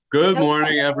Good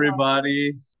morning, Hello.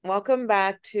 everybody. Welcome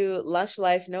back to Lush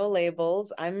Life No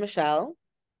Labels. I'm Michelle.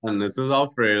 And this is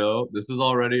Alfredo. This is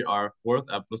already our fourth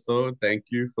episode. Thank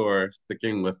you for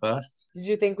sticking with us. Did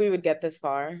you think we would get this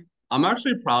far? I'm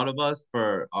actually proud of us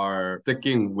for our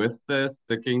sticking with this,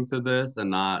 sticking to this,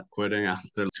 and not quitting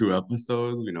after two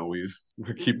episodes.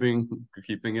 We're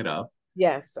keeping it up.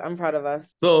 Yes, I'm proud of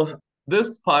us. So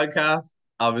this podcast,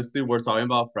 obviously, we're talking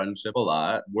about friendship a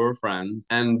lot. We're friends.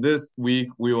 And this week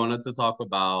we wanted to talk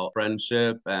about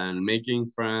friendship and making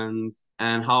friends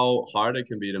and how hard it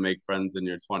can be to make friends in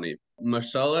your 20s.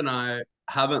 Michelle and I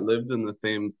haven't lived in the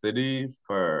same city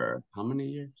for how many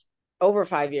years? Over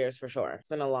 5 years for sure. It's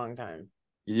been a long time.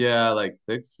 Yeah, like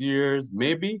 6 years,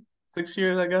 maybe 6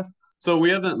 years, I guess. So we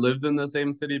haven't lived in the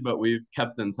same city, but we've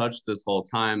kept in touch this whole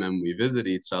time and we visit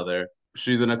each other.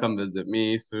 She's gonna come visit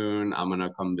me soon. I'm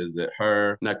gonna come visit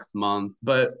her next month.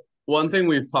 But one thing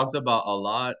we've talked about a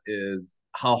lot is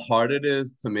how hard it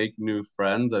is to make new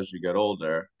friends as you get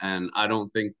older. And I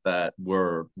don't think that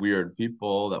we're weird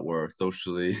people, that we're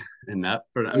socially inept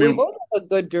for I We mean, both have a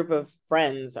good group of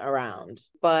friends around,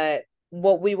 but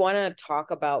what we want to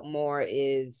talk about more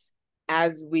is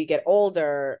as we get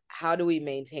older, how do we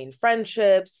maintain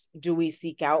friendships? Do we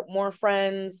seek out more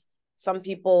friends? Some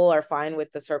people are fine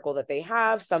with the circle that they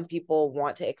have. Some people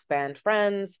want to expand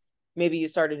friends. Maybe you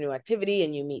start a new activity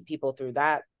and you meet people through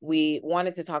that. We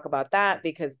wanted to talk about that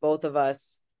because both of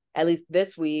us, at least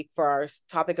this week, for our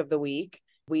topic of the week,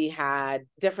 we had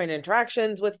different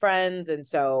interactions with friends. And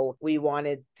so we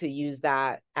wanted to use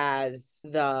that as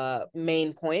the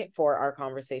main point for our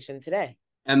conversation today.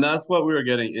 and that's what we were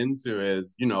getting into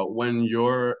is, when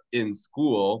you're in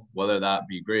school, whether that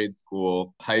be grade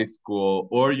school, high school,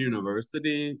 or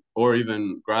university, or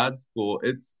even grad school,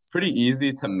 it's pretty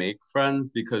easy to make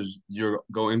friends because you're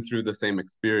going through the same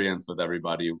experience with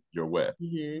everybody you're with.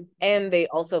 And they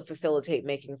also facilitate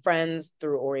making friends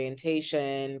through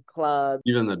orientation, clubs.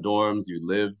 Even the dorms you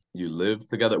live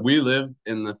together. We lived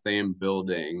in the same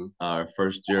building our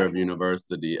first year of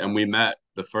university, and we met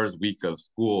the first week of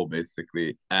school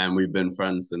basically, and we've been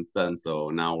friends since then. So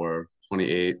now we're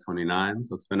 28, 29.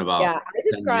 So it's been about Yeah, I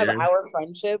 10 describe years. our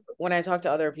friendship when I talk to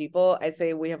other people. I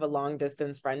say we have a long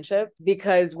distance friendship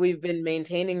because we've been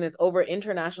maintaining this over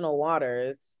international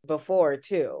waters before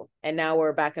too. And now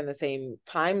we're back in the same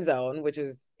time zone, which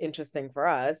is interesting for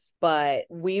us. But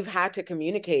we've had to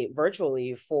communicate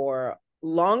virtually for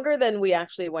longer than we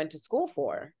actually went to school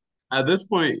for. At this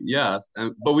point, yes,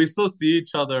 but we still see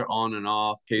each other on and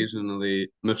off occasionally.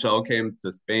 Michelle came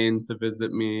to Spain to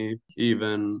visit me,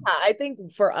 even. I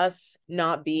think for us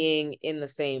not being in the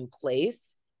same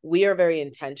place, we are very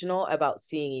intentional about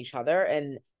seeing each other.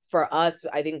 And for us,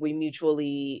 I think we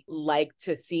mutually like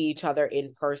to see each other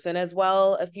in person as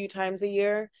well a few times a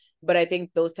year. But I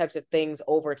think those types of things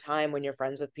over time when you're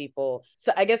friends with people.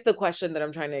 So I guess the question that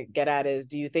I'm trying to get at is,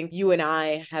 do you think you and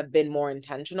I have been more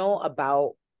intentional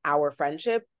about our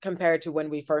friendship compared to when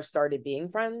we first started being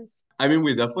friends? I mean,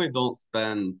 we definitely don't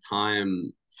spend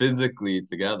time physically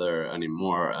together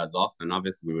anymore as often.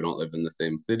 Obviously, we don't live in the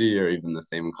same city or even the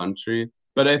same country.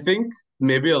 But I think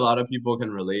maybe a lot of people can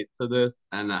relate to this.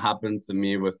 And it happened to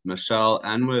me with Michelle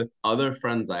and with other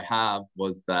friends I have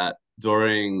was that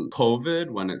during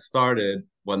COVID, when it started,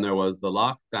 when there was the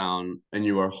lockdown and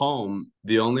you were home,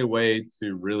 the only way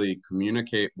to really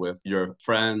communicate with your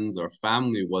friends or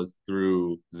family was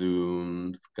through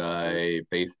Zoom, Skype,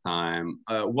 FaceTime.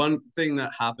 One thing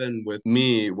that happened with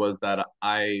me was that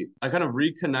I kind of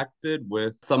reconnected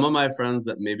with some of my friends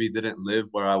that maybe didn't live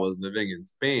where I was living in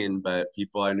Spain, but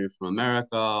people I knew from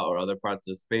America or other parts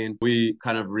of Spain. We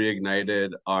kind of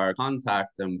reignited our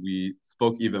contact and we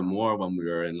spoke even more when we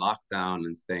were in lockdown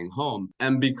and staying home.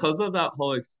 And because of that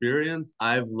whole experience,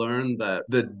 I've learned that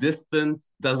the distance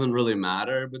doesn't really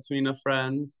matter between a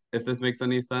friend, if this makes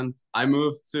any sense. I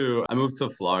moved to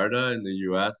Florida in the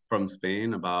US from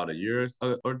Spain about a year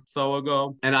or so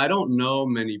ago, and I don't know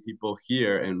many people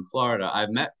here in Florida.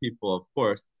 I've met people, of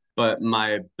course, but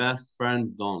my best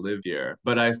friends don't live here.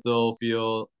 But I still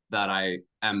feel that I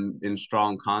am in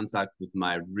strong contact with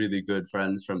my really good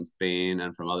friends from Spain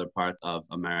and from other parts of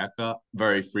America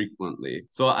very frequently.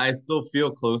 So I still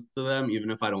feel close to them, even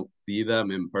if I don't see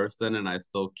them in person, and I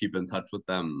still keep in touch with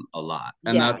them a lot.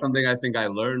 And Yeah, that's something I think I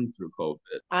learned through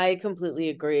COVID. I completely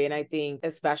agree. And I think,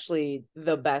 especially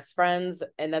the best friends,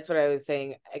 and that's what I was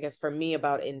saying, I guess, for me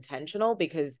about intentional,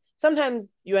 because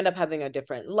sometimes you end up having a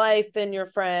different life than your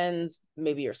friends.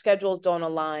 Maybe your schedules don't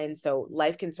align. So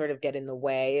life can sort of get in the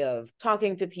way of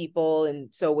talking to people. And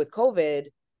so with COVID,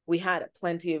 we had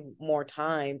plenty of more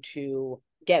time to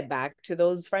get back to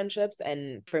those friendships.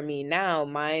 And for me now,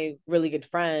 my really good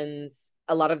friends,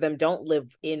 a lot of them don't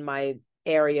live in my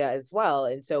area as well.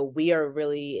 And so we are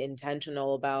really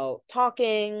intentional about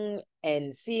talking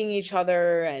and seeing each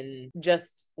other, and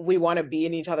just we want to be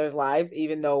in each other's lives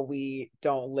even though we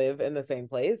don't live in the same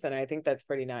place. And I think that's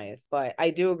pretty nice. But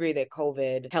I do agree that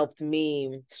COVID helped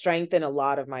me strengthen a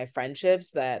lot of my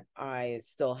friendships that I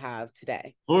still have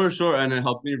today. For sure. And it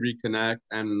helped me reconnect.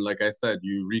 And like I said,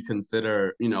 you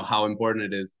reconsider, how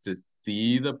important it is to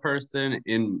see the person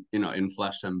in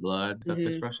flesh and blood. That's the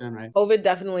Mm-hmm. expression, right? COVID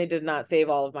definitely did not save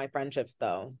all of my friendships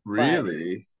though, but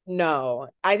Really? no,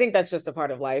 I think that's just a part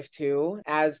of life too.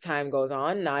 As time goes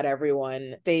on, not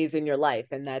everyone stays in your life.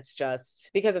 And that's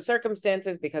just because of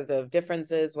circumstances, because of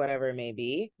differences, whatever it may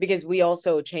be. Because we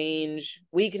also change,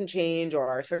 we can change, or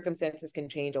our circumstances can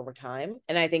change over time.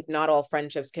 And I think not all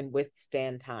friendships can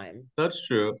withstand time. That's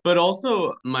true. But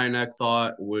also, my next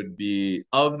thought would be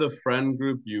of the friend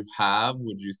group you have,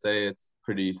 would you say it's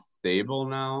pretty stable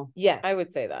now? Yeah, I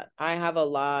would say that. I have a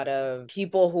lot of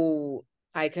people who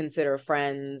I consider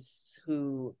friends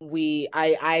who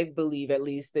I believe at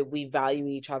least that we value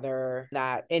each other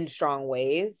that in strong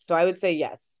ways. So I would say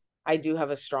yes. I do have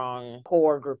a strong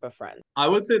core group of friends. I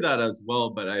would say that as well,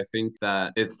 but I think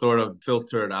that it's sort of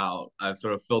filtered out. I've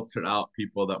sort of filtered out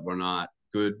people that were not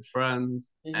good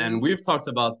friends. And Hmm. we've talked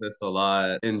about this a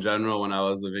lot in general when I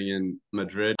was living in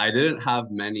Madrid. I didn't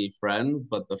have many friends,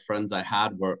 but the friends I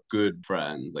had were good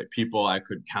friends, like people I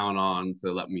could count on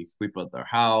to let me sleep at their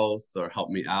house or help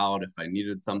me out if I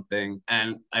needed something.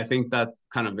 And I think that's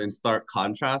kind of in stark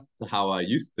contrast to how I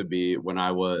used to be when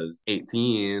I was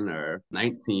 18 or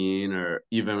 19 or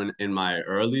even in my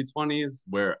early 20s,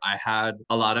 where I had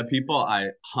a lot of people I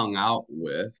hung out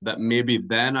with that maybe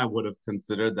then I would have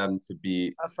considered them to be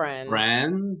A friend.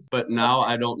 friends, but now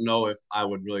Okay. I don't know if I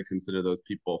would really consider those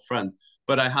people friends.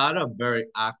 But I had a very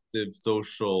active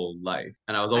social life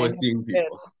and I was I always know. seeing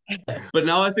people. But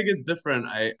now I think it's different.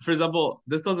 For example,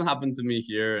 this doesn't happen to me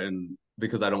here and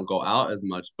because I don't go out as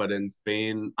much, but in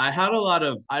Spain, I had a lot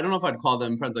of, I don't know if I'd call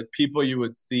them friends, like people you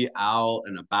would see out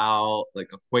and about, like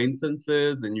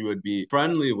acquaintances, and you would be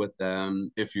friendly with them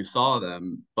if you saw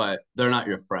them, but they're not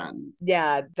your friends.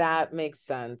 Yeah, that makes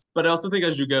sense. But I also think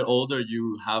as you get older,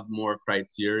 you have more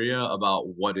criteria about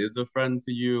what is a friend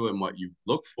to you and what you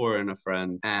look for in a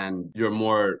friend, and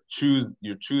you're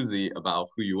choosy about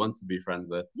who you want to be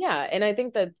friends with. Yeah, and I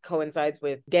think that coincides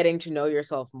with getting to know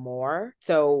yourself more.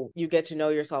 So you get to know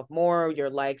yourself more, your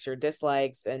likes, your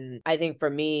dislikes. And I think for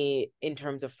me, in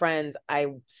terms of friends, I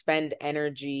spend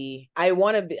energy. I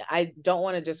don't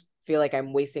want to just feel like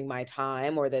I'm wasting my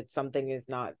time or that something is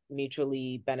not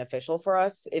mutually beneficial for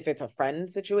us. If it's a friend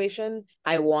situation,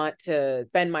 I want to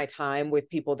spend my time with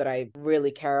people that I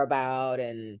really care about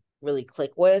and really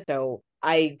click with. So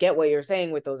I get what you're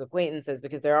saying with those acquaintances,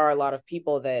 because there are a lot of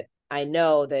people that I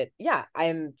know that, yeah,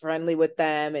 I'm friendly with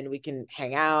them and we can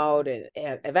hang out at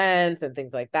events and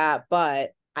things like that.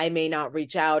 But I may not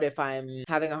reach out if I'm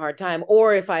having a hard time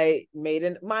or if I made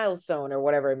a milestone or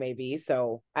whatever it may be.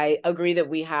 So I agree that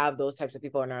we have those types of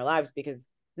people in our lives, because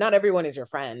not everyone is your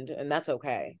friend, and that's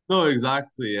okay. No,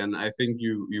 exactly. And I think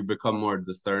you become more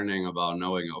discerning about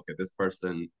knowing, okay, this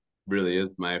person really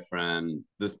is my friend,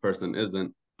 this person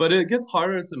isn't. But it gets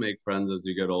harder to make friends as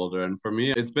you get older. And for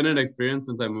me, it's been an experience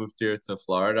since I moved here to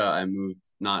Florida. I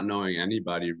moved not knowing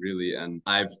anybody really, and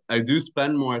I do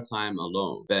spend more time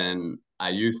alone than I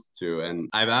used to. And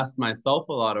I've asked myself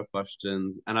a lot of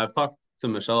questions, and I've talked to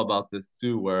Michelle about this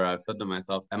too, where I've said to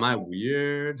myself, am I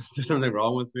weird? Is there something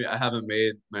wrong with me? I haven't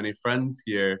made many friends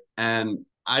here. And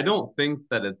I don't think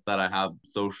that it's that I have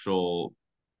social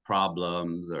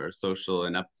problems or social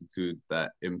ineptitudes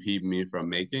that impede me from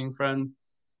making friends.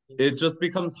 It just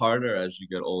becomes harder as you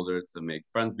get older to make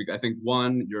friends because I think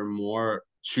one, you're more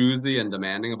choosy and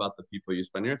demanding about the people you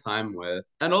spend your time with.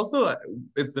 And also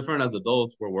it's different as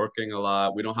adults. We're working a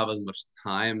lot. We don't have as much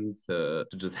time to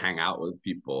just hang out with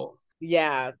people.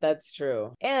 Yeah, that's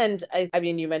true. And I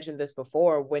mean, you mentioned this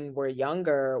before, when we're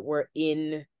younger, we're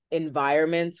in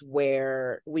environments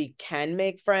where we can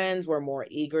make friends, we're more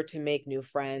eager to make new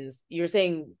friends. You're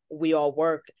saying we all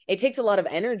work. It takes a lot of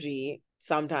energy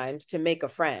sometimes to make a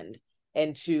friend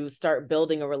and to start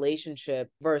building a relationship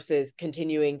versus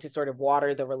continuing to sort of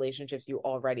water the relationships you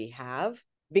already have,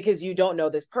 because you don't know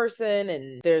this person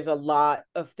and there's a lot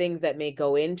of things that may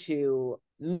go into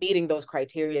meeting those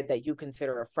criteria that you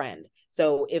consider a friend.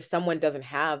 So if someone doesn't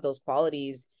have those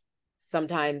qualities,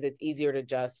 sometimes it's easier to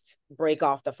just break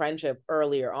off the friendship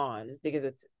earlier on,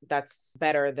 because that's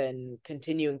better than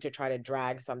continuing to try to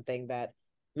drag something that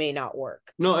may not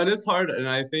work. No, and it's hard. And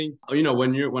I think,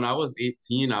 when I was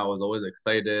 18, I was always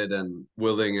excited and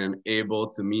willing and able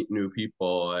to meet new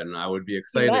people. And I would be We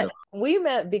excited. met. We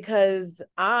met because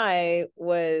I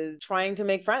was trying to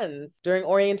make friends during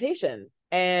orientation.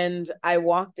 And I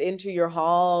walked into your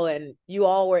hall, and you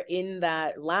all were in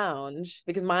that lounge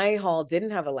because my hall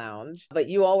didn't have a lounge, but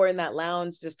you all were in that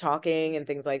lounge just talking and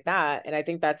things like that. And I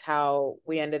think that's how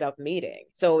we ended up meeting.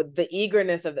 So the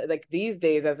eagerness of like these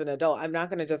days as an adult, I'm not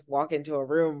going to just walk into a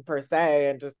room per se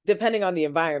and just depending on the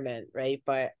environment, right?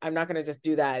 But I'm not going to just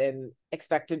do that and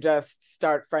expect to just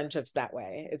start friendships that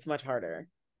way. It's much harder.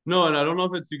 No, and I don't know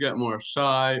if it's you get more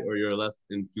shy or you're less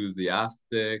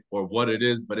enthusiastic or what it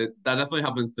is, but that definitely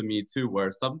happens to me too,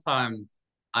 where sometimes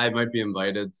I might be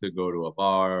invited to go to a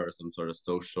bar or some sort of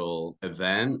social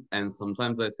event, and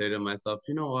sometimes I say to myself,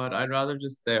 you know what, I'd rather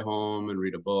just stay home and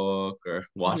read a book or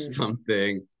watch Mhm.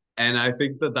 something. And I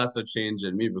think that that's a change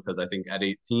in me because I think at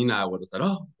 18 I would have said,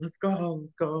 "Oh, let's go,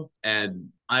 let's go." And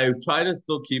I try to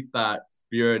still keep that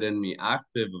spirit in me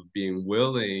active of being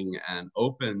willing and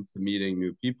open to meeting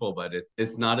new people, but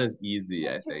it's not as easy,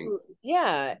 I think.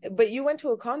 Yeah, but you went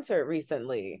to a concert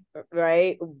recently,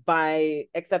 right? By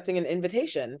accepting an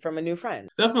invitation from a new friend.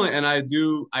 Definitely. And I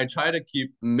try to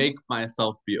make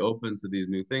myself be open to these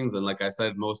new things. And like I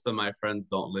said, most of my friends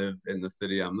don't live in the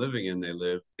city I'm living in, they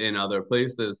live in other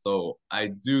places. So I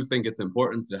do think it's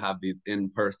important to have these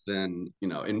in-person,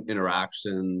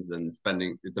 interactions and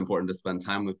it's important to spend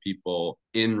time with people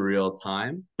in real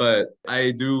time. But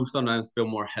I do sometimes feel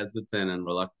more hesitant and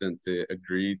reluctant to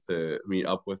agree to meet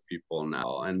up with people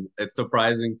now. And it's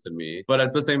surprising to me. But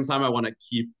at the same time, I want to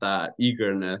keep that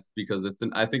eagerness because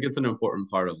I think it's an important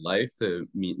part of life to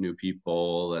meet new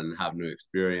people and have new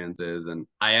experiences. And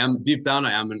deep down,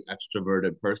 I am an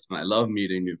extroverted person. I love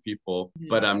meeting new people,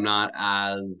 but Mhm. I'm not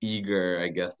as eager, I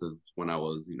guess, as when I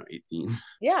was, 18.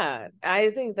 Yeah,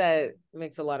 I think that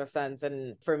makes a lot of sense.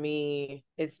 And for me,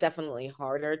 it's definitely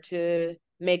harder to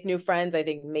make new friends. I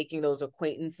think making those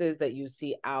acquaintances that you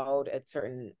see out at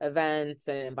certain events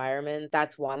and environments,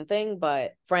 that's one thing.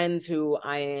 But friends who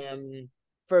I am,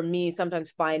 for me,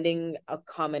 sometimes finding a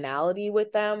commonality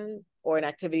with them or an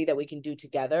activity that we can do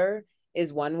together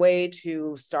is one way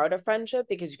to start a friendship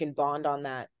because you can bond on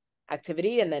that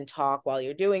activity and then talk while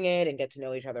you're doing it and get to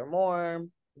know each other more.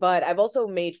 But I've also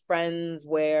made friends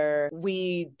where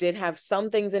we did have some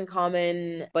things in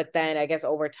common, but then I guess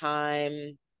over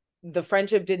time, the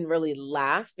friendship didn't really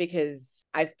last because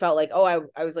I felt like, oh,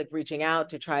 I was like reaching out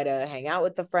to try to hang out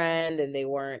with the friend, and they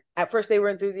weren't, at first, they were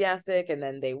enthusiastic, and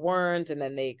then they weren't, and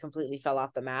then they completely fell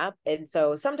off the map. And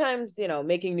so sometimes,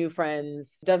 making new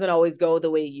friends doesn't always go the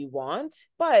way you want,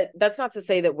 but that's not to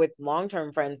say that with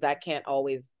long-term friends, that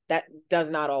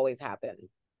does not always happen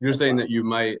You're as saying well. that you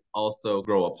might also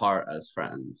grow apart as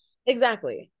friends.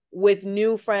 Exactly. With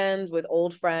new friends, with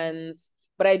old friends.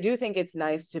 But I do think it's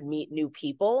nice to meet new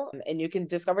people and you can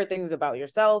discover things about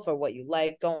yourself or what you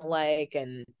like, don't like,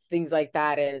 and things like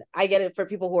that. And I get it for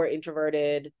people who are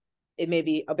introverted. It may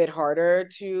be a bit harder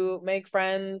to make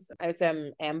friends. I would say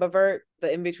I'm ambivert,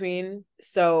 the in between.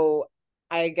 So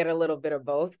I get a little bit of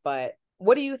both. But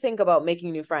what do you think about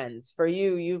making new friends? For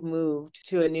you, you've moved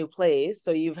to a new place.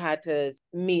 So you've had to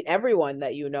meet everyone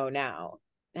that you know now.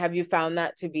 Have you found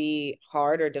that to be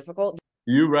hard or difficult?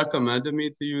 You recommended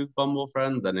me to use Bumble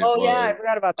Friends, and it Oh yeah, I was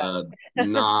forgot about uh, that.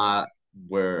 not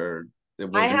where it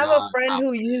I was have a not friend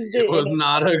who happening. used It it in was a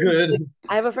not a different good. city.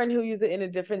 I have a friend who used it in a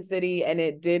different city and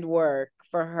it did work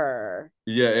for her.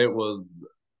 Yeah, it was.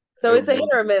 So It it's a hit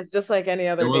or was. miss, just like any It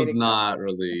other was dating app. not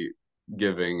really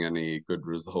giving any good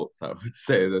results. I would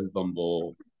say this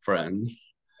Bumble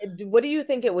Friends. What do you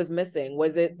think it was missing?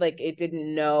 Was it like it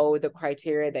didn't know the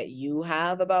criteria that you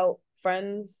have about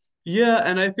friends? Yeah,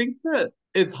 and I think that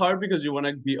it's hard because you want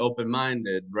to be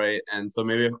open-minded, right? And so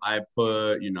maybe if I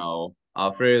put,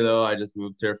 Alfredo, I just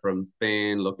moved here from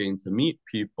Spain looking to meet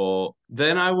people,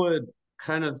 then I would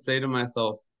kind of say to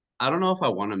myself, I don't know if I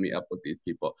want to meet up with these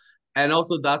people. And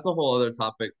also that's a whole other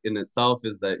topic in itself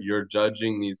is that you're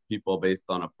judging these people based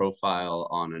on a profile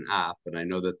on an app. And I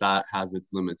know that that has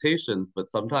its limitations,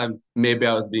 but sometimes maybe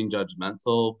I was being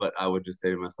judgmental, but I would just say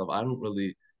to myself, I don't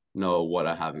really know what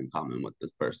I have in common with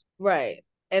this person. Right.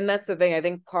 And that's the thing. I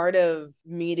think part of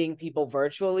meeting people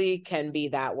virtually can be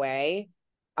that way,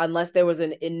 unless there was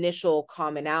an initial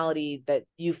commonality that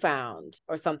you found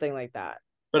or something like that.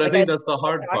 But I Like I think think that's the of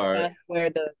hard a part. podcast where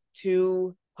the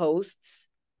two hosts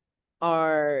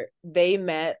they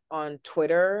met on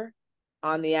Twitter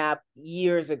on the app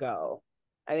years ago.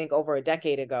 I think over a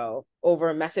decade ago,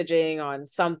 over messaging on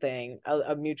something,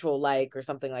 a mutual like or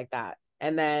something like that.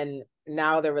 And then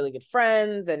now they're really good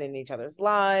friends and in each other's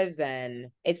lives, and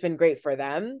it's been great for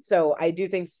them. So I do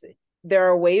think there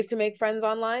are ways to make friends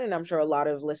online, and I'm sure a lot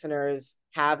of listeners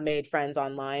have made friends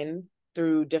online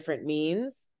through different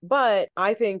means. But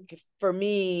I think for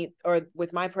me, or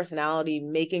with my personality,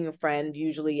 making a friend,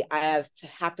 usually I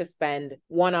have to spend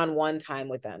one-on-one time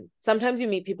with them. Sometimes you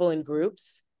meet people in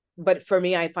groups, but for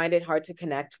me, I find it hard to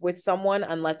connect with someone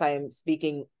unless I'm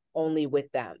speaking only with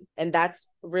them. And that's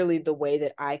really the way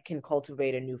that I can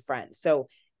cultivate a new friend. So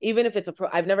even if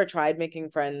I've never tried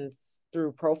making friends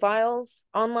through profiles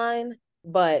online,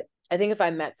 but I think if I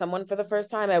met someone for the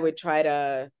first time, I would try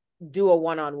to do a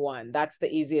one-on-one. That's the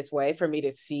easiest way for me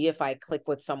to see if I click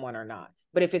with someone or not.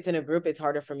 But if it's in a group, it's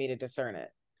harder for me to discern it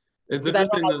It's because I know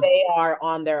interesting how that they are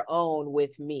on their own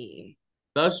with me.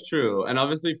 that's true. And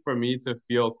obviously, for me to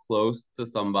feel close to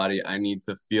somebody, I need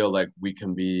to feel like we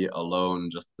can be alone,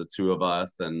 just the two of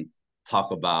us, and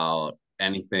talk about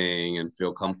anything and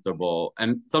feel comfortable.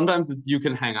 And sometimes you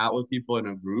can hang out with people in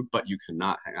a group, but you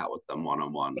cannot hang out with them one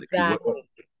on one. Like you would, Exactly.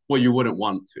 well, you wouldn't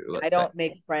want to, I let's say. don't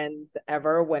make friends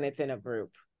ever when it's in a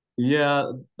group.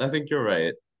 Yeah, I think you're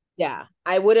right. Yeah,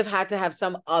 I would have had to have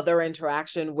some other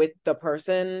interaction with the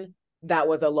person that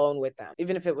was alone with them,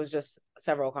 even if it was just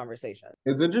several conversations.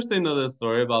 It's interesting though, the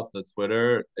story about the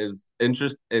Twitter is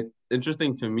it's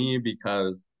interesting to me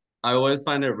because I always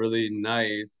find it really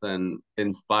nice and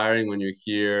inspiring when you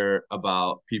hear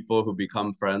about people who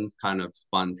become friends kind of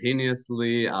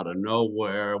spontaneously out of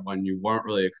nowhere when you weren't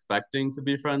really expecting to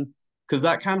be friends, because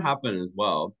that can happen as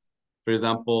well. For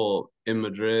example, in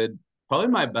Madrid, probably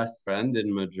my best friend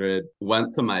in Madrid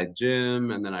went to my gym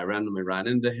and then I randomly ran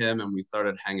into him and we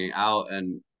started hanging out,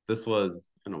 and this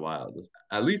was in a while, this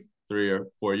at least 3 or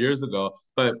 4 years ago.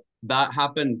 But that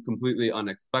happened completely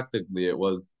unexpectedly. It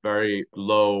was very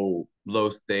low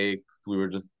stakes. We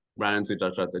ran into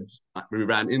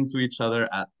each other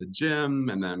at the gym,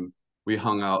 and then we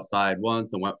hung outside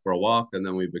once and went for a walk, and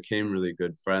then we became really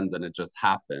good friends, and it just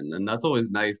happened. And that's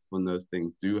always nice when those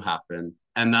things do happen.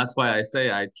 And that's why I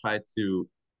say I try to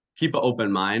keep an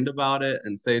open mind about it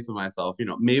and say to myself,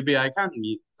 maybe I can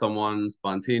meet someone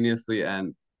spontaneously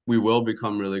and we will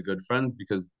become really good friends,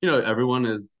 because everyone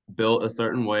is built a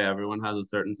certain way, everyone has a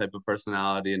certain type of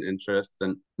personality and interest,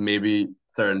 and maybe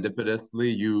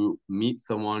serendipitously you meet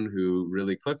someone who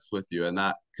really clicks with you, and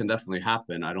that can definitely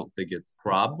happen. I don't think it's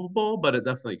probable, but it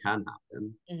definitely can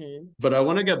happen. Mm-hmm. But I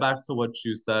want to get back to what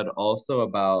you said also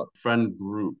about friend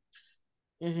groups,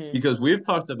 Mm-hmm. because we've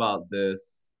talked about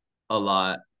this a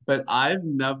lot, but I've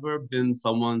never been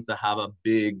someone to have a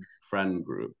big friend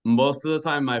group. Most of the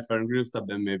time, my friend groups have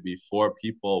been maybe 4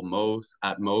 people most,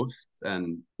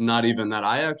 and not even that.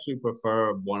 I actually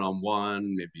prefer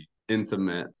one-on-one, maybe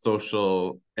intimate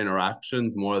social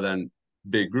interactions more than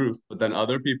big groups. But then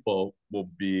other people will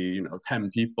be,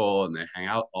 10 people and they hang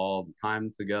out all the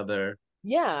time together.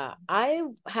 Yeah, I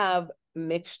have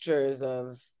mixtures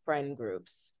of friend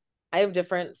groups. I have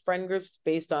different friend groups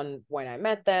based on when I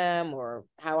met them or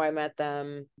how I met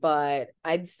them. But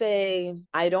I'd say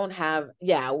I don't have,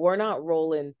 yeah, we're not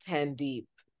rolling 10 deep.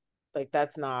 Like,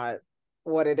 that's not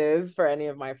what it is for any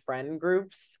of my friend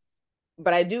groups.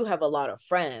 But I do have a lot of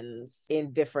friends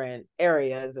in different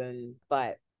areas.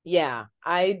 But yeah,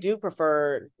 I do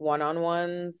prefer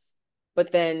one-on-ones.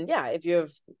 But then, yeah, if you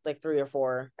have like three or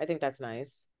four, I think that's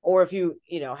nice. Or if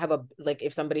have like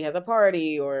if somebody has a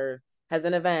party or has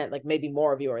an event, like maybe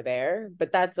more of you are there,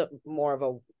 but that's more of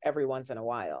a every once in a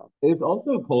while. It's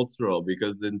also cultural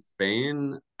because in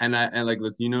Spain and like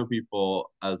Latino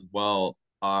people as well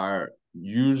are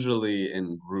usually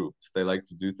in groups. They like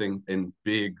to do things in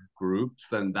big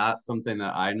groups, and that's something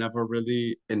that I never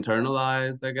really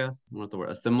internalized, I guess. What the word,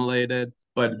 assimilated.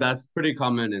 But that's pretty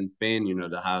common in Spain,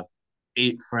 to have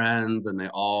 8 friends and they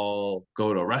all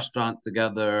go to a restaurant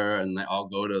together and they all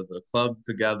go to the club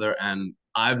together. And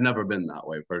I've never been that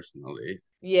way personally.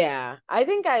 Yeah, I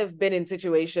think I've been in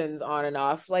situations on and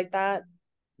off like that,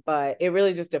 but it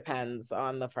really just depends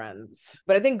on the friends.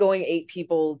 But I think going 8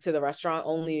 people to the restaurant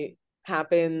only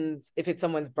happens if it's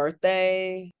someone's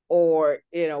birthday or,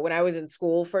 when I was in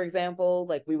school, for example,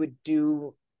 like we would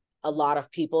do a lot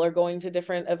of people are going to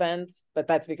different events, but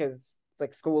that's because it's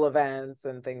like school events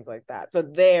and things like that. So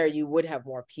there you would have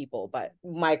more people, but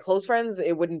my close friends,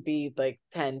 it wouldn't be like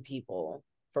 10 people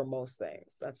for most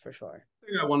things. That's for sure.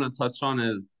 Thing I want to touch on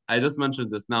is I just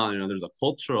mentioned this now, there's a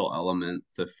cultural element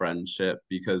to friendship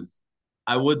because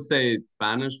I would say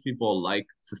Spanish people like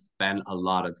to spend a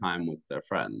lot of time with their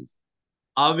friends.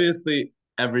 Obviously,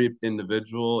 every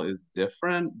individual is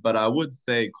different, but I would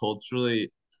say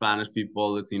culturally, Spanish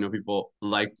people, Latino people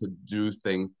like to do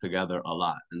things together a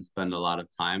lot and spend a lot of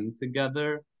time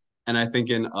together. And I think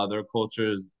in other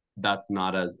cultures, that's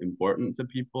not as important to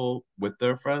people with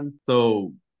their friends.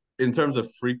 So, in terms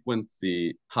of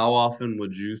frequency, how often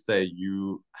would you say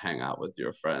you hang out with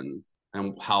your friends?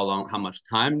 And how much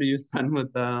time do you spend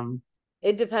with them?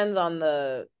 It depends on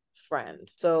the friend.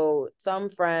 So some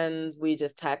friends we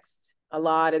just text a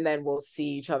lot and then we'll see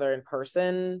each other in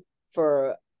person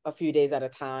for a few days at a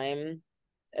time,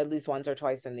 at least once or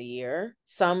twice in the year.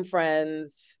 Some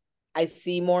friends I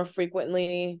see more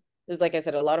frequently. Because, like I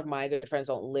said, a lot of my good friends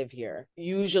don't live here.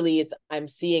 Usually, it's I'm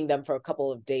seeing them for a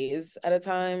couple of days at a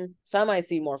time. Some I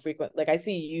see more frequent, like I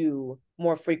see you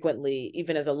more frequently,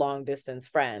 even as a long distance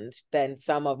friend, than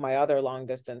some of my other long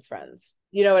distance friends.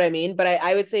 You know what I mean? But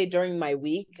I would say during my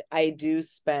week, I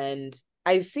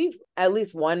see at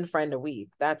least one friend a week.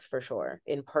 That's for sure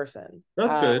in person.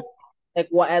 That's good. Like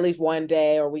what, at least one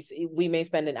day, or we may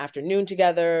spend an afternoon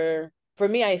together. For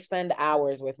me, I spend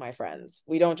hours with my friends.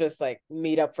 We don't just like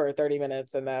meet up for 30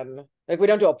 minutes and then like we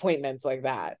don't do appointments like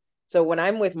that. So when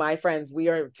I'm with my friends, we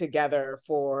are together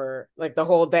for like the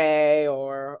whole day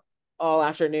or all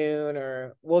afternoon,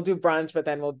 or we'll do brunch, but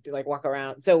then we'll do, like walk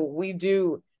around. So we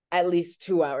do at least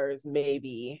 2 hours,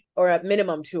 maybe, or at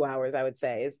minimum 2 hours, I would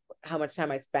say, is how much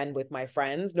time I spend with my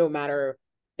friends, no matter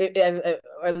or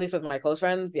at least with my close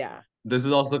friends. Yeah. This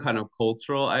is also kind of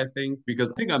cultural, I think,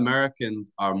 because I think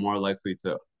Americans are more likely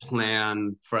to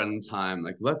plan friend time,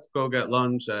 like let's go get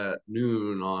lunch at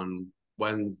noon on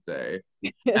Wednesday.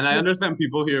 And I understand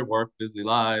people here work busy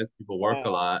lives, people work Yeah.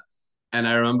 a lot. And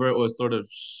I remember it was sort of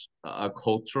a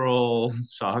cultural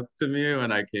shock to me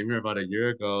when I came here about a year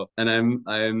ago. And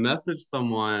I messaged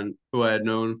someone who I had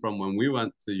known from when we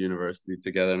went to university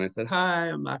together. And I said, "Hi,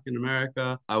 I'm back in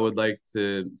America. I would like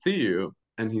to see you."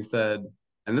 And he said,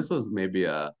 and this was maybe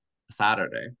a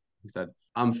Saturday. He said,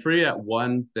 "I'm free at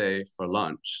Wednesday for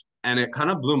lunch." And it kind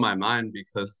of blew my mind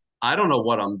because I don't know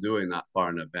what I'm doing that far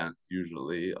in advance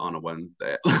usually on a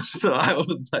Wednesday. So I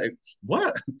was like,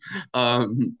 what?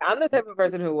 Um, I'm the type of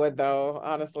person who would though,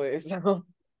 honestly. So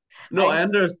no, I I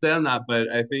understand that, but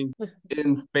I think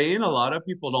in Spain, a lot of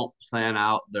people don't plan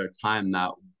out their time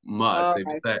that much. oh They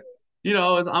I just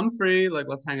say, I'm free, like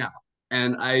let's hang out.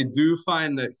 And I do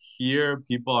find that here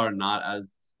people are not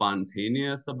as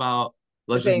spontaneous about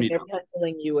You're let's just saying meet they're up.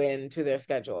 penciling you into their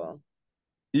schedule.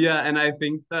 Yeah, and I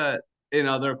think that in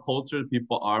other cultures,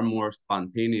 people are more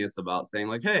spontaneous about saying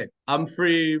like, "Hey, I'm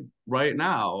free right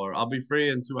now," or "I'll be free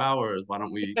in 2 hours. Why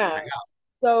don't we Yeah. hang out?"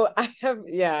 So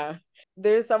yeah,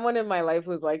 there's someone in my life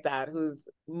who's like that,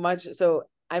 so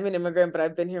I'm an immigrant, but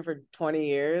I've been here for 20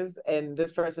 years, and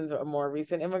this person's a more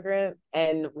recent immigrant,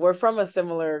 and we're from a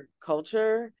similar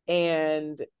culture,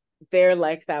 and they're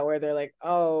like that, where they're like,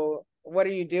 oh, what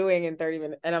are you doing in 30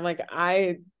 minutes? And I'm like,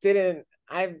 I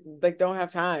like don't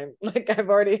have time. Like I've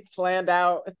already planned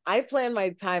out. I plan my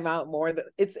time out more.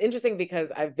 It's interesting because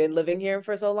I've been living here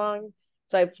for so long.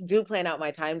 So I do plan out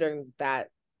my time during that,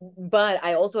 but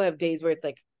I also have days where it's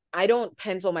like I don't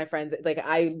pencil my friends. Like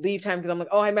I leave time because I'm like,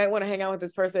 oh, I might want to hang out with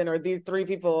this person or these three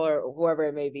people or whoever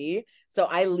it may be. So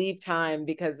I leave time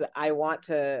because I want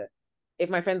to. If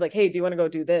my friend's like, hey, do you want to go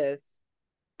do this?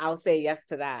 I'll say yes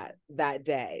to that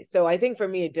day. So I think for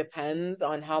me, it depends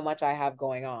on how much I have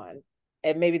going on.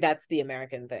 And maybe that's the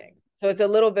American thing. So it's a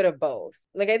little bit of both.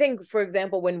 Like I think, for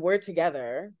example, when we're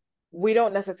together, we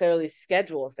don't necessarily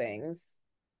schedule things.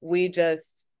 We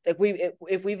just like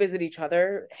if we visit each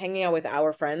other, hanging out with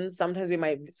our friends, sometimes we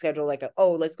might schedule like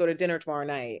oh, let's go to dinner tomorrow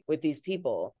night with these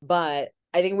people. But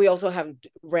I think we also have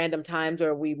random times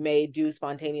where we may do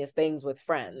spontaneous things with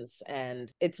friends,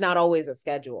 and it's not always a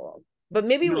schedule. But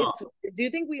maybe No, it's, do you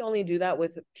think we only do that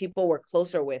with people we're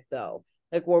closer with though?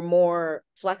 Like we're more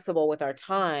flexible with our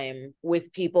time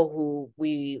with people who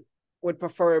we would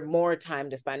prefer more time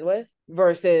to spend with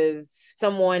versus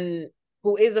someone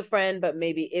who is a friend but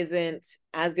maybe isn't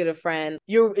as good a friend.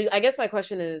 I guess my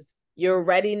question is your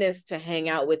readiness to hang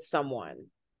out with someone.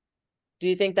 Do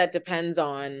you think that depends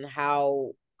on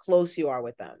how close you are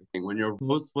with them? when you're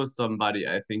close with somebody,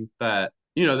 I think that,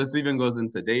 this even goes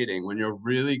into dating. When you're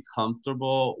really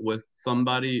comfortable with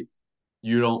somebody,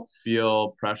 you don't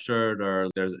feel pressured or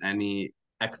there's any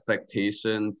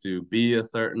expectation to be a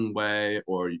certain way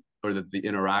or that the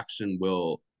interaction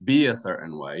will be a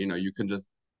certain way. You can just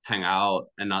hang out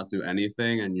and not do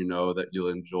anything and you know that you'll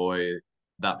enjoy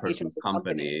that Each person's other's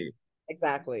company. company.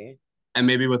 Exactly. And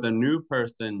maybe with a new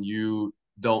person, you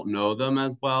don't know them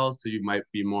as well, so you might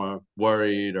be more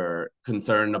worried or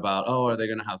concerned about, oh, are they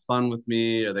going to have fun with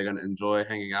me? Are they going to enjoy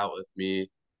hanging out with me?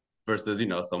 versus,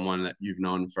 someone that you've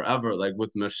known forever. Like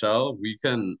with Michelle, we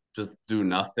can just do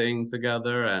nothing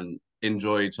together and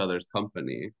enjoy each other's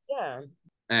company. Yeah.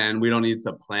 And we don't need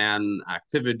to plan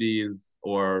activities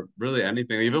or really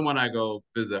anything. Even when I go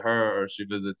visit her or she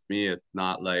visits me, it's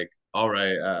not like, all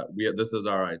right, we this is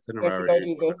our We have to go itinerary.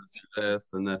 do We're this. gonna do this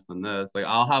and this and this. Like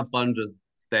I'll have fun just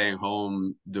staying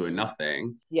home doing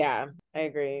nothing. Yeah, I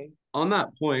agree. On that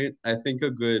point, I think a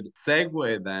good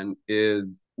segue then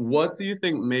is what do you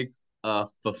think makes a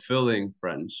fulfilling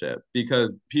friendship?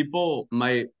 Because people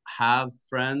might have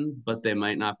friends, but they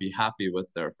might not be happy with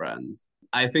their friends.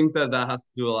 I think that that has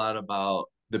to do a lot about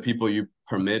the people you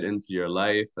permit into your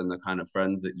life and the kind of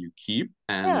friends that you keep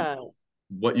and Yeah.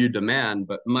 what you demand.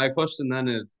 But my question then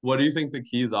is, what do you think the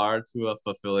keys are to a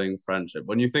fulfilling friendship?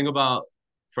 When you think about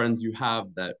friends you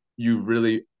have that you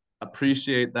really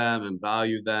appreciate them and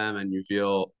value them and you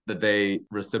feel that they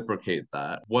reciprocate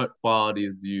that, what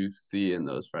qualities do you see in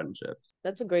those friendships?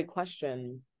 That's a great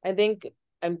question.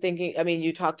 I'm thinking, I mean,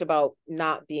 you talked about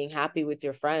not being happy with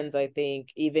your friends. I think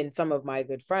even some of my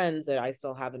good friends that I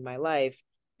still have in my life,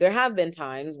 there have been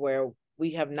times where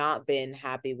we have not been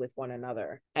happy with one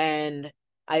another. And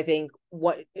I think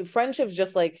what friendships,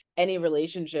 just like any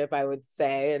relationship, I would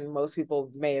say, and most people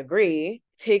may agree,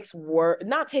 takes work,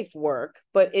 not takes work,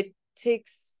 but it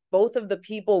takes both of the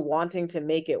people wanting to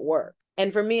make it work.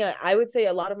 And for me, I would say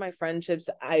a lot of my friendships,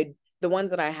 the ones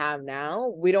that I have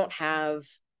now,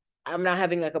 I'm not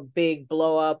having like a big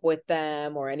blow up with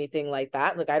them or anything like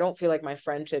that. Like I don't feel like my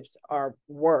friendships are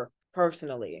work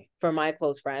personally for my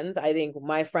close friends. I think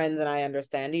my friends and I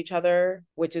understand each other,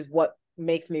 which is what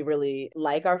makes me really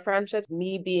like our friendship.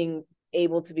 Me being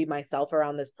able to be myself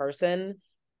around this person,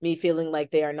 me feeling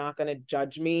like they are not going to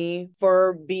judge me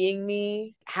for being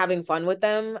me, having fun with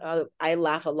them. I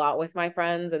laugh a lot with my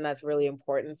friends, and that's really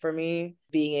important for me.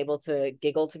 Being able to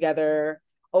giggle together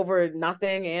over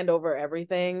nothing and over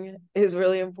everything is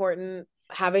really important.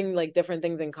 Having like different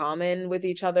things in common with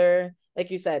each other.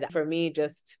 Like you said, for me,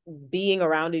 just being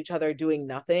around each other, doing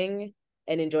nothing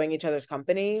and enjoying each other's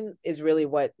company is really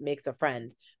what makes a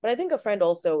friend. But I think a friend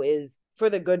also is for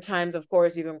the good times, of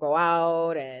course, you can go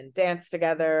out and dance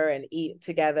together and eat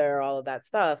together, all of that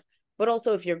stuff. But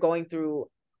also, if you're going through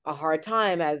a hard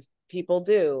time, as people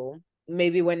do,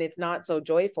 maybe when it's not so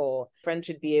joyful, friends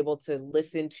should be able to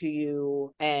listen to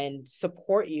you and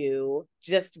support you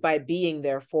just by being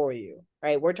there for you,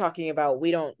 right? We're talking about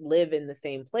we don't live in the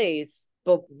same place,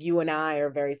 but you and I are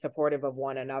very supportive of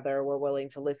one another. We're willing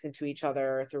to listen to each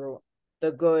other through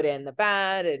the good and the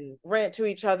bad and rant to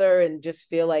each other and just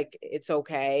feel like it's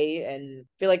okay and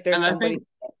feel like there's And I somebody think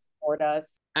that support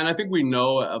us. and I think we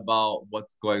know about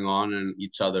what's going on in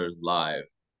each other's lives.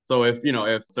 So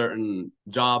if certain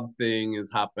job thing is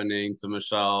happening to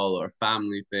Michelle or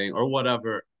family thing or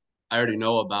whatever, I already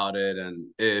know about it.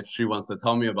 And if she wants to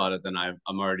tell me about it, then I'm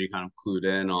already kind of clued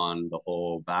in on the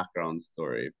whole background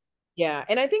story. Yeah.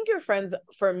 And I think your friends,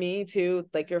 for me too,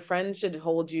 like your friends should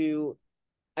hold you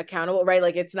accountable, right?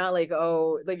 Like it's not like,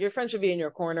 oh, like your friend should be in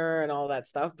your corner and all that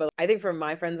stuff. But I think for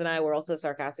my friends and I, we're also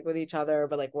sarcastic with each other,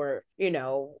 but like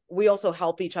we also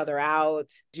help each other out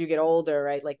as you get older,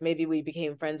 right? Like maybe we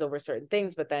became friends over certain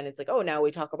things, but then it's like, oh, now we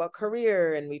talk about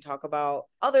career and we talk about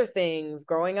other things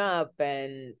growing up.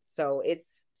 And so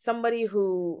it's somebody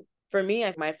who, for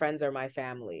me, my friends are my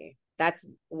family. That's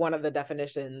one of the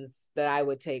definitions that I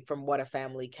would take from what a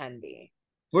family can be.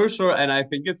 For sure. And I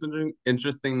think it's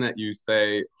interesting that you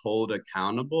say hold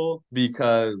accountable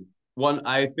because one,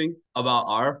 I think about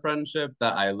our friendship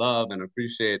that I love and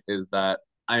appreciate is that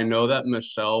I know that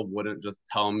Michelle wouldn't just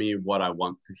tell me what I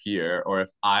want to hear, or if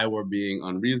I were being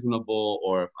unreasonable,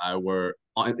 or if I were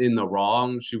in the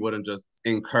wrong, she wouldn't just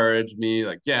encourage me,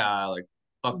 like, yeah, like,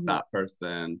 fuck Mhm. that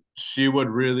person. She would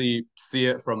really see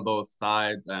it from both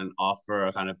sides and offer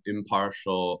a kind of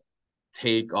impartial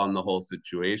take on the whole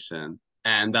situation.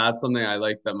 And that's something I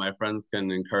like that my friends can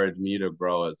encourage me to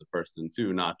grow as a person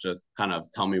too, not just kind of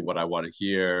tell me what I want to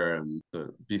hear and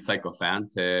to be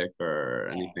psychophantic or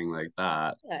anything like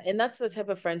that. Yeah, and that's the type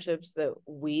of friendships that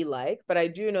we like. But I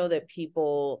do know that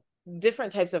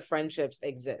different types of friendships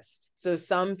exist. So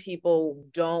some people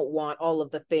don't want all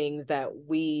of the things that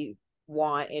we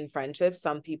want in friendships.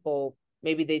 Some people,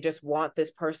 maybe they just want this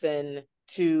person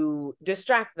to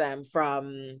distract them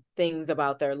from things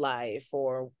about their life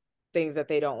or things that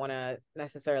they don't want to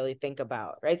necessarily think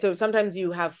about, right? So sometimes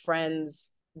you have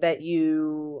friends that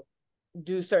you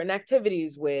do certain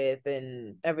activities with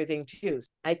and everything too.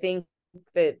 I think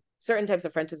that certain types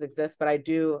of friendships exist, but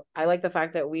I like the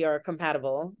fact that we are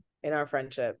compatible in our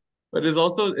friendship. But it's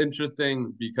also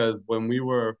interesting because when we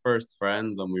were first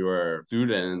friends, when we were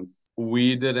students,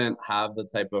 we didn't have the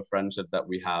type of friendship that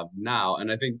we have now.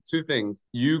 And I think two things,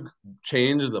 you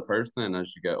change as a person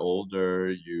as you get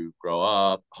older, you grow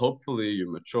up, hopefully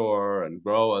you mature and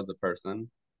grow as a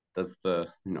person. That's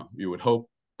you would hope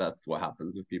that's what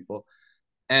happens with people.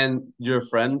 And your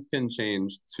friends can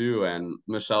change too. And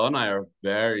Michelle and I are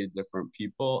very different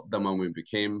people than when we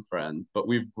became friends, but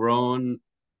we've grown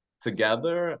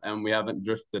together and we haven't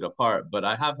drifted apart. But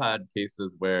I have had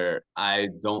cases where I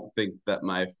don't think that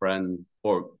my friends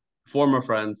or former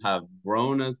friends have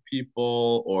grown as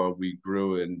people, or we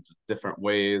grew in just different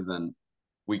ways and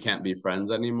we can't be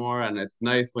friends anymore. And it's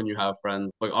nice when you have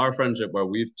friends like our friendship where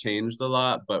we've changed a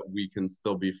lot, but we can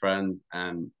still be friends.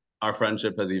 And our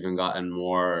friendship has even gotten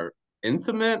more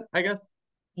intimate, I guess,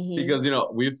 Mm-hmm.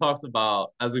 because we've talked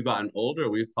about as we've gotten older,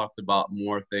 we've talked about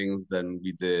more things than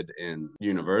we did in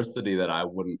university that I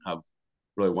wouldn't have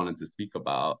really wanted to speak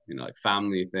about, like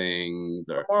family things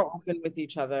We're or more open with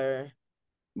each other.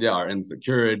 yeah, our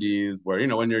insecurities, where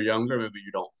when you're younger, maybe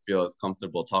you don't feel as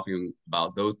comfortable talking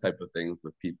about those type of things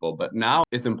with people. But now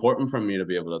it's important for me to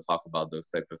be able to talk about those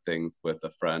type of things with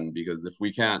a friend, because if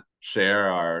we can't share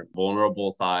our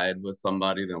vulnerable side with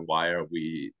somebody, then why are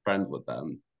we friends with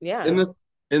them? In Yeah. this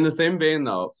in the same vein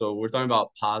though, so we're talking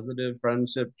about positive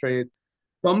friendship traits.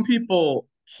 Some people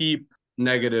keep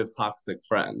negative toxic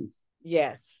friends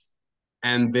Yes.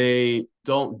 and they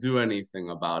don't do anything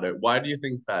about it. Why do you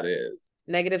think that is?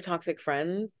 Negative toxic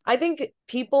friends. I think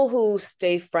people who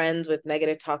stay friends with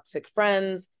negative toxic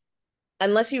friends,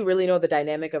 unless you really know the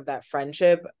dynamic of that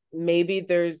friendship, maybe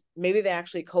they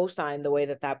actually co-sign the way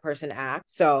that that person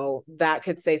acts. So that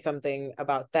could say something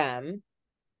about them.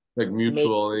 Like Maybe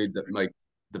mutually like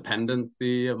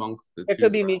dependency amongst the there two.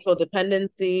 could be mutual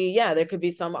dependency. Yeah, there could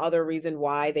be some other reason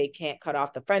why they can't cut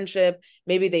off the friendship.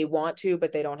 Maybe they want to,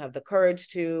 but they don't have the courage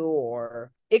to,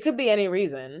 or it could be any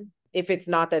reason if it's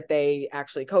not that they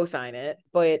actually co-sign it.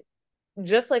 But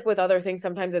just like with other things,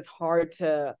 sometimes it's hard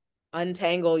to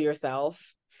untangle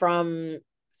yourself from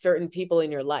certain people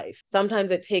in your life.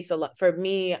 Sometimes it takes a lot. For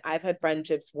me, I've had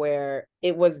friendships where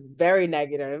it was very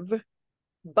negative,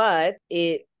 but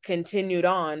it continued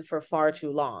on for far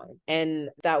too long. And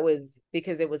that was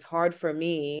because it was hard for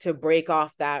me to break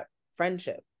off that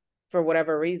friendship. For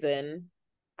whatever reason,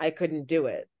 I couldn't do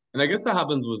it. And I guess that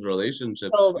happens with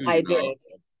relationships Well, too, I did.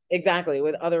 Exactly,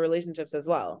 with other relationships as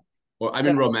well. Or I So,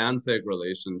 mean romantic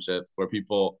relationships where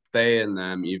people stay in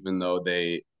them even though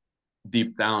they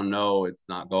deep down know it's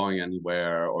not going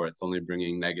anywhere, or it's only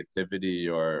bringing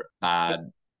negativity or bad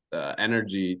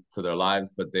energy to their lives,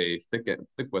 but they stick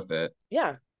with it.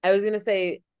 yeah, I was going to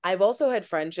say, I've also had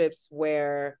friendships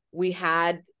where we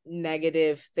had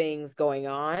negative things going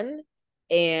on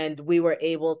and we were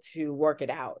able to work it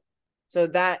out. So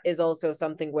that is also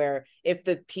something where if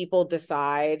the people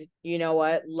decide, you know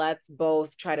what, let's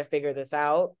both try to figure this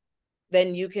out,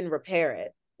 then you can repair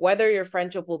it. Whether your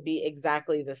friendship will be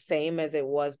exactly the same as it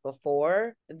was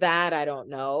before, that I don't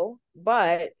know.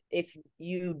 But if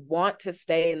you want to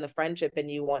stay in the friendship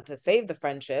and you want to save the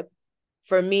friendship,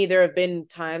 for me, there have been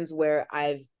times where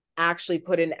I've actually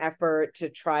put in effort to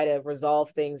try to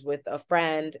resolve things with a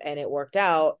friend and it worked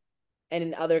out. And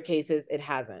in other cases, it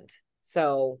hasn't.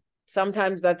 So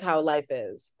sometimes that's how life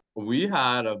is. We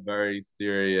had a very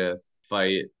serious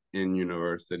fight in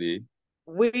university.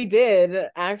 We did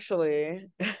actually.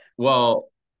 Well,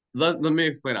 let me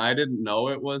explain. I didn't know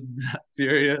it was that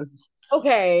serious,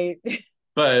 Okay.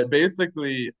 but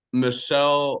basically,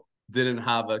 Michelle didn't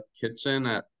have a kitchen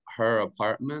at her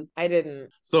apartment. I didn't.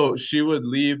 So she would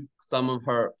leave some of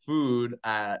her food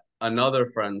at another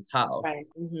friend's Right.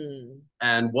 house. Mm-hmm.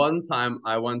 And one time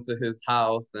I went to his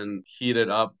house and heated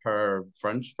up her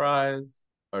French fries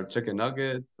or chicken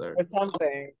nuggets or Or something.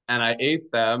 something. And I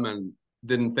ate them and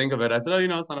didn't think of it. I said,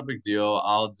 oh, it's not a big deal.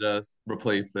 I'll just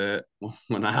replace it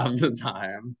when I have the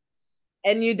time.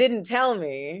 And you didn't tell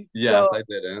me. So Yes, I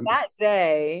didn't. that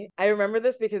day, I remember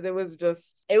this because it was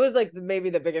like maybe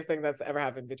the biggest thing that's ever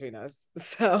happened between us.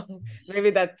 So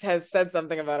maybe that has said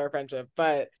something about our friendship.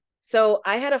 But so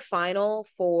I had a final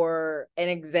for an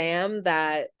exam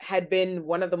that had been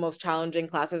one of the most challenging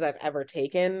classes I've ever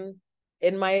taken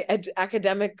in my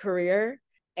academic career.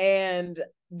 And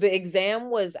the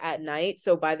exam was at night.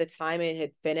 So by the time it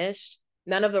had finished,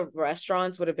 none of the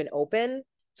restaurants would have been open.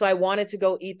 So I wanted to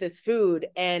go eat this food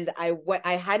and I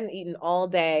hadn't eaten all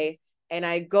day and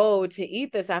I go to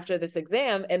eat this after this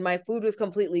exam and my food was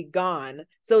completely gone.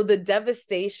 So the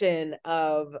devastation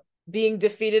of being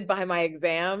defeated by my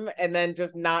exam and then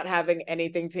just not having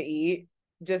anything to eat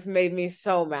just made me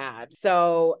so mad.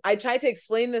 So I tried to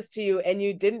explain this to you and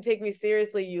you didn't take me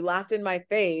seriously. You laughed in my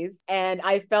face and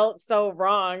I felt so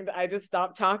wronged. I just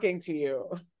stopped talking to you.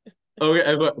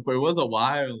 Okay, but it was a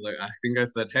while. Like I think I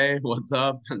said, "Hey, what's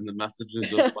up?" and the messages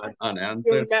just went You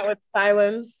unanswered. met with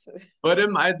silence. But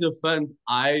in my defense,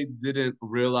 I didn't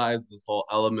realize this whole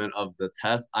element of the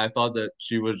test. I thought that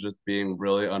she was just being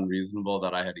really unreasonable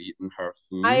that I had eaten her I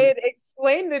food. had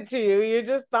explained it to you. You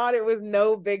just thought it was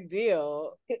no big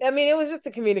deal. I mean, it was just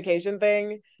a communication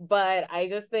thing, but I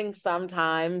just think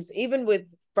sometimes, even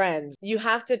with friends, you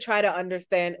have to try to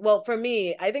understand. Well, for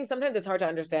me, I think sometimes it's hard to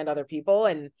understand other people,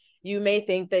 and you may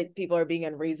think that people are being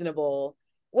unreasonable,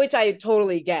 which I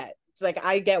totally get. It's like,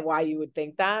 I get why you would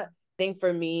think that. I think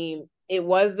for me, it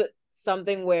was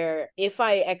something where if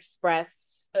I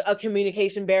express a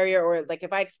communication barrier or like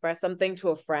if I express something to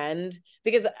a friend,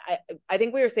 because I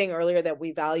think we were saying earlier that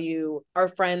we value our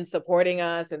friends supporting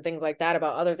us and things like that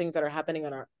about other things that are happening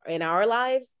in our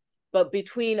lives. But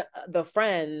between the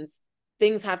friends,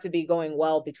 things have to be going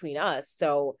well between us.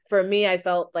 So for me, I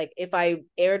felt like if I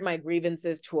aired my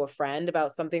grievances to a friend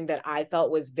about something that I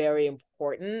felt was very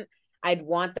important, I'd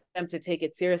want them to take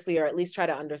it seriously or at least try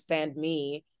to understand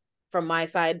me from my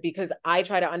side because I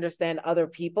try to understand other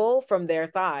people from their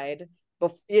side.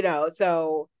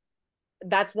 So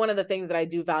that's one of the things that I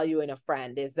do value in a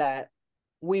friend is that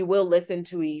we will listen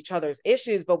to each other's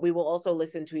issues, but we will also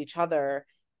listen to each other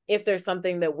if there's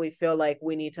something that we feel like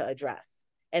we need to address.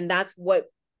 And that's what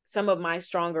some of my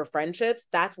stronger friendships,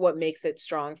 that's what makes it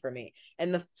strong for me.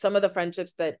 And some of the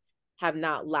friendships that have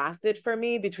not lasted for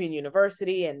me between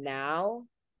university and now,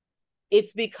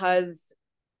 it's because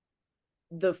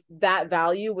that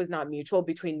value was not mutual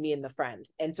between me and the friend,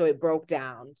 and so it broke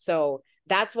down. So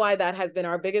that's why that has been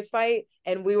our biggest fight,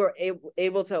 and we were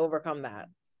able to overcome that.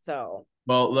 So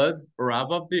Well, let's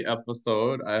wrap up the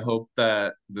episode. I hope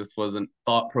that this was a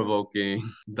thought-provoking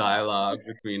dialogue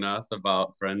between us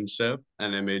about friendship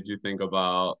and it made you think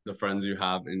about the friends you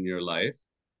have in your life.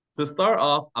 To start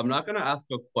off, I'm not going to ask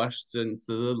a question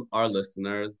to our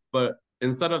listeners, but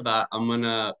instead of that, I'm going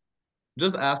to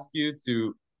just ask you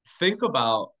to think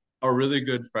about a really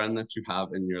good friend that you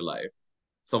have in your life,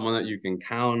 someone that you can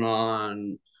count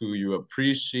on, who you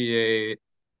appreciate,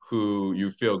 who you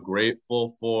feel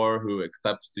grateful for, who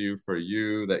accepts you for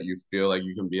you, that you feel like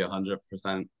you can be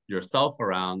 100% yourself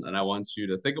around. And I want you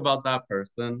to think about that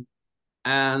person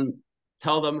and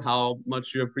tell them how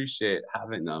much you appreciate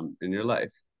having them in your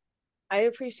life. I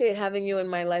appreciate having you in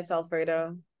my life,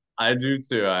 Alfredo. I do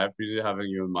too. I appreciate having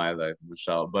you in my life,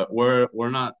 Michelle. But we're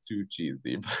not too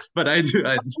cheesy. But I do.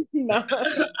 No.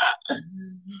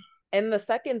 And the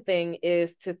second thing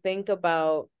is to think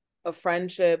about a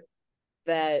friendship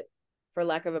that, for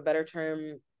lack of a better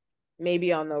term,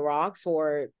 maybe on the rocks,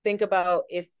 or think about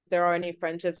if there are any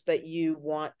friendships that you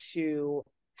want to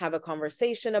have a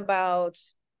conversation about,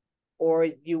 or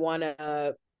you want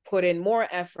to put in more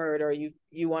effort, or you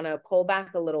want to pull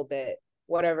back a little bit,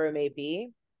 whatever it may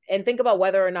be. And think about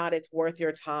whether or not it's worth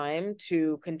your time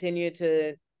to continue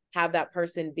to have that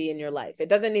person be in your life. It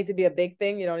doesn't need to be a big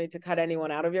thing. You don't need to cut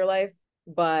anyone out of your life,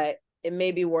 but it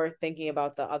may be worth thinking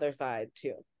about the other side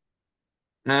too.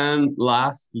 And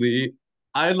lastly,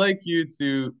 I'd like you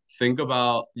to think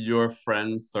about your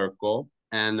friend circle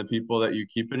and the people that you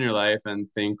keep in your life and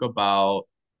think about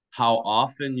how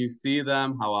often you see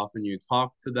them, how often you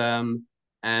talk to them,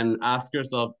 and ask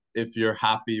yourself if you're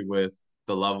happy with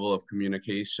the level of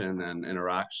communication and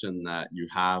interaction that you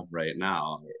have right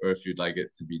now, or if you'd like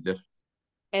it to be different.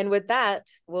 And with that,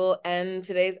 we'll end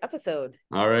today's episode.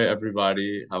 All right,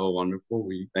 everybody, have a wonderful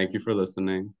week. Thank you for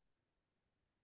listening.